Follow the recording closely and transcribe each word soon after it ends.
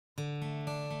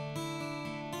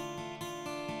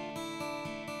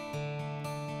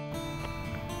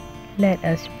Let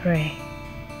us pray.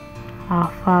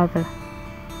 Our Father,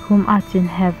 whom art in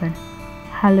heaven,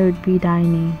 hallowed be thy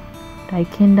name. Thy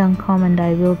kingdom come and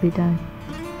thy will be done,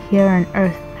 here on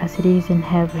earth as it is in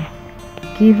heaven.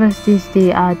 Give us this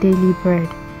day our daily bread,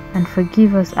 and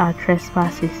forgive us our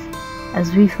trespasses,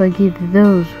 as we forgive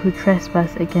those who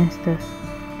trespass against us.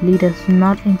 Lead us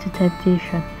not into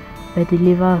temptation, but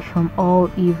deliver us from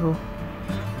all evil.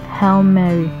 Hail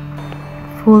Mary,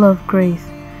 full of grace,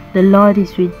 the Lord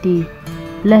is with thee.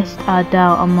 Blessed art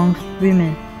thou amongst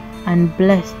women, and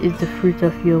blessed is the fruit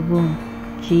of your womb,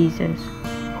 Jesus.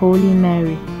 Holy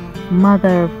Mary,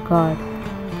 Mother of God,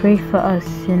 pray for us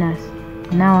sinners,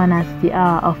 now and at the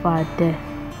hour of our death.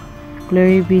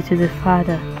 Glory be to the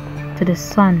Father, to the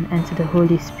Son, and to the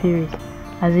Holy Spirit,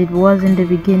 as it was in the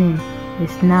beginning,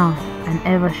 is now, and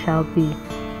ever shall be,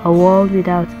 a world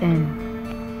without end.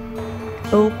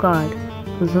 O God,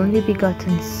 whose only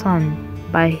begotten Son,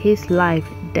 by his life,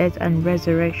 death, and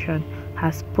resurrection,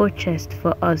 has purchased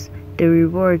for us the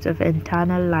rewards of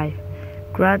eternal life,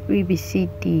 grant, we beseech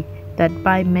thee, that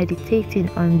by meditating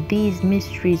on these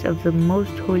mysteries of the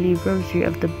most holy Rosary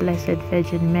of the Blessed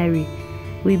Virgin Mary,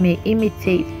 we may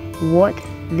imitate what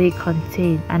they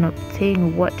contain and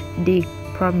obtain what they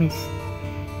promise.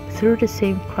 Through the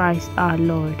same Christ our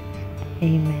Lord.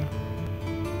 Amen.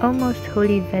 O most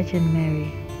holy Virgin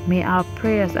Mary, may our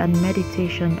prayers and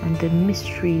meditation on the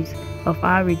mysteries of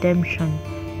our redemption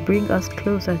bring us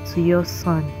closer to your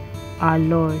Son, our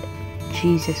Lord,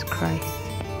 Jesus Christ.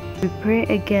 We pray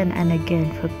again and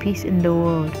again for peace in the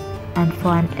world and for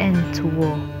an end to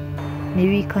war. May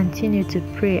we continue to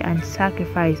pray and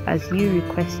sacrifice as you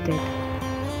requested.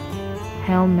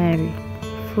 Hail Mary,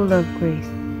 full of grace,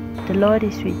 the Lord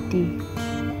is with thee.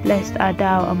 Blessed art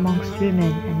thou amongst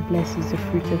women, and blessed is the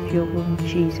fruit of your womb,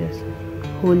 Jesus.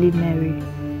 Holy Mary,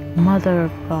 Mother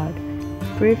of God,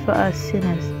 pray for us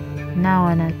sinners, now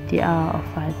and at the hour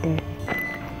of our death.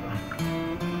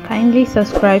 Kindly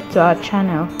subscribe to our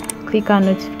channel, click our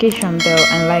notification bell,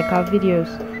 and like our videos.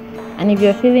 And if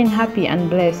you're feeling happy and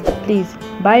blessed, please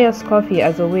buy us coffee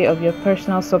as a way of your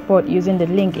personal support using the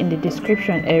link in the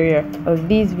description area of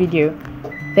this video.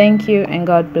 Thank you and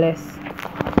God bless.